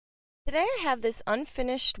Today I have this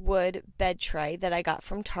unfinished wood bed tray that I got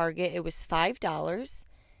from Target. It was $5.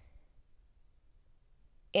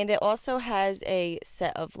 And it also has a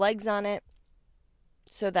set of legs on it,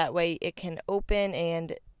 so that way it can open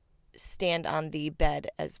and stand on the bed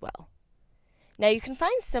as well. Now you can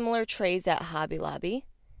find similar trays at Hobby Lobby.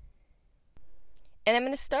 And I'm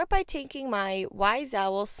going to start by taking my Wise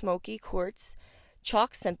Owl Smoky Quartz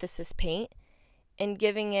chalk synthesis paint and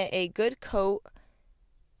giving it a good coat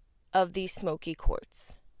of the smoky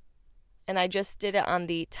quartz. And I just did it on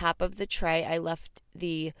the top of the tray. I left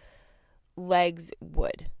the legs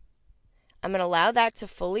wood. I'm going to allow that to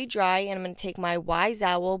fully dry, and I'm going to take my Wise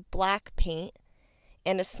Owl black paint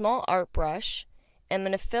and a small art brush, and I'm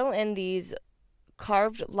going to fill in these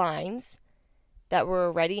carved lines that were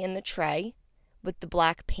already in the tray with the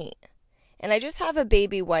black paint. And I just have a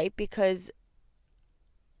baby wipe because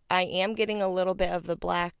I am getting a little bit of the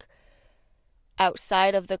black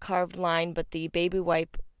outside of the carved line, but the baby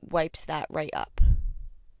wipe wipes that right up.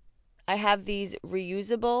 I have these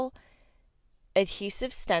reusable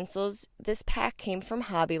adhesive stencils. This pack came from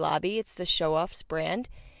Hobby Lobby. It's the Show Offs brand,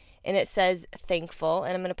 and it says thankful,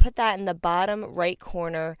 and I'm going to put that in the bottom right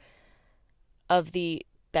corner of the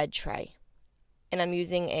bed tray. And I'm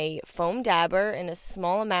using a foam dabber and a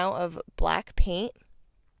small amount of black paint,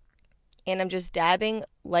 and I'm just dabbing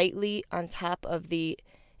lightly on top of the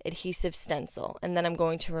adhesive stencil, and then I'm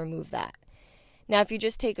going to remove that. Now, if you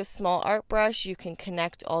just take a small art brush, you can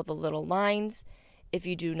connect all the little lines if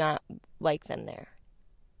you do not like them there.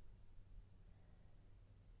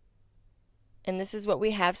 And this is what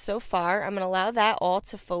we have so far. I'm going to allow that all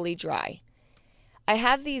to fully dry. I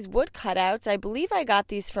have these wood cutouts. I believe I got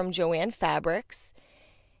these from Joann Fabrics,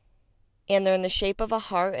 and they're in the shape of a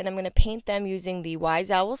heart, and I'm going to paint them using the Wise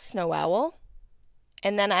Owl Snow Owl.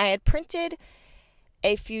 And then I had printed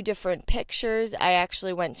a few different pictures. I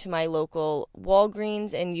actually went to my local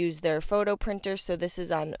Walgreens and used their photo printer, so this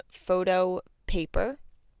is on photo paper.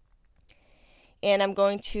 And I'm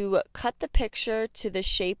going to cut the picture to the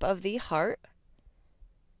shape of the heart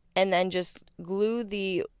and then just glue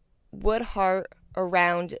the wood heart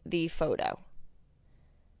around the photo.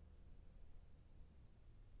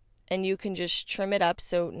 And you can just trim it up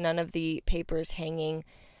so none of the paper is hanging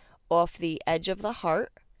off the edge of the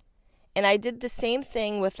heart. And I did the same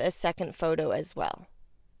thing with a second photo as well.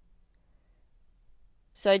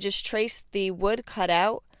 So I just traced the wood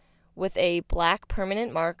cutout with a black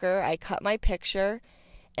permanent marker. I cut my picture,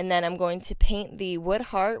 and then I'm going to paint the wood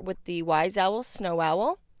heart with the Wise Owl Snow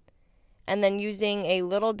Owl. And then using a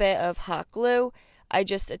little bit of hot glue, I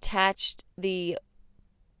just attached the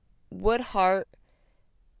wood heart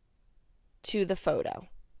to the photo.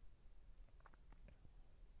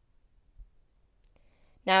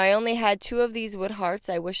 Now, I only had 2 of these wood hearts.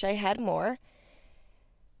 I wish I had more.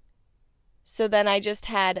 So then I just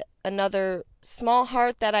had another small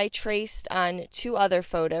heart that I traced on 2 other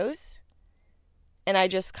photos, and I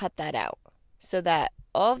just cut that out so that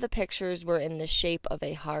all of the pictures were in the shape of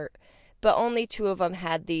a heart, but only 2 of them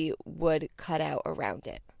had the wood cut out around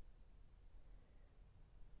it.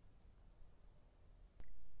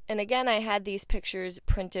 And again, I had these pictures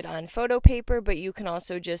printed on photo paper, but you can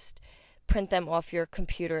also just print them off your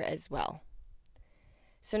computer as well.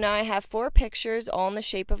 So now I have 4 pictures all in the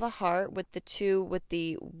shape of a heart with the 2 with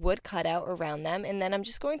the wood cutout around them, and then I'm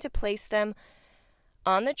just going to place them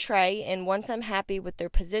on the tray, and once I'm happy with their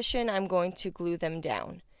position, I'm going to glue them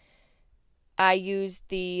down. I used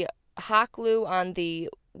the hot glue on the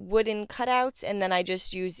wooden cutouts, and then I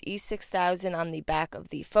just used E6000 on the back of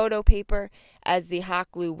the photo paper, as the hot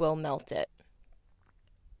glue will melt it.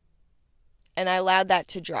 And I allowed that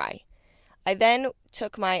to dry. I then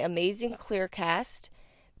took my Amazing Clear Cast.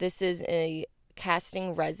 This is a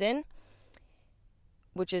casting resin,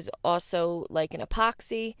 which is also like an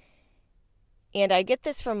epoxy. And I get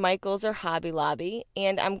this from Michael's or Hobby Lobby.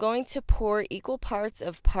 And I'm going to pour equal parts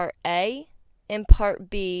of part A and part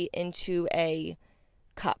B into a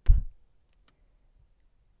cup.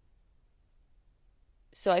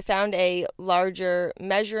 So I found a larger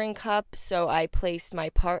measuring cup, so I placed my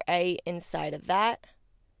part A inside of that.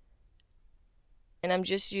 And I'm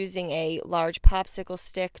just using a large popsicle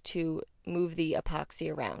stick to move the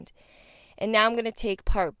epoxy around. And now I'm going to take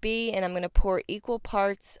part B, and I'm going to pour equal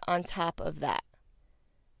parts on top of that.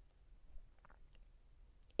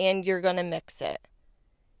 And you're going to mix it.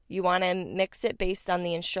 You want to mix it based on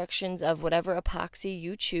the instructions of whatever epoxy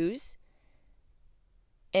you choose.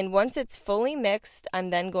 And once it's fully mixed,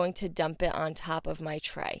 I'm then going to dump it on top of my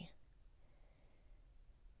tray.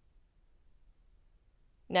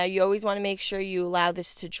 Now, you always want to make sure you allow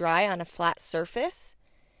this to dry on a flat surface.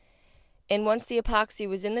 And once the epoxy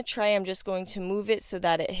was in the tray, I'm just going to move it so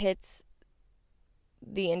that it hits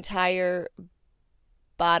the entire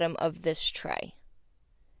bottom of this tray.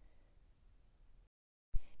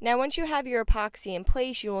 Now, once you have your epoxy in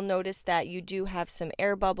place, you will notice that you do have some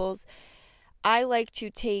air bubbles. I like to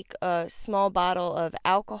take a small bottle of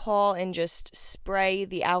alcohol and just spray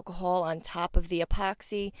the alcohol on top of the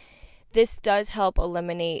epoxy. This does help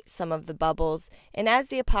eliminate some of the bubbles, and as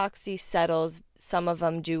the epoxy settles, some of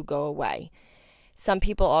them do go away. Some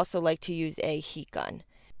people also like to use a heat gun.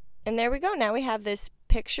 And there we go. Now we have this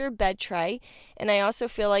picture bed tray, and I also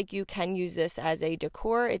feel like you can use this as a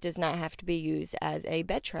decor. It does not have to be used as a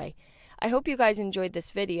bed tray. I hope you guys enjoyed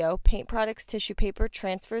this video. Paint products, tissue paper,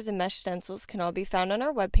 transfers, and mesh stencils can all be found on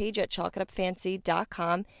our webpage at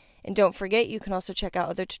chalkitupfancy.com. And don't forget, you can also check out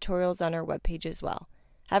other tutorials on our webpage as well.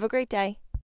 Have a great day.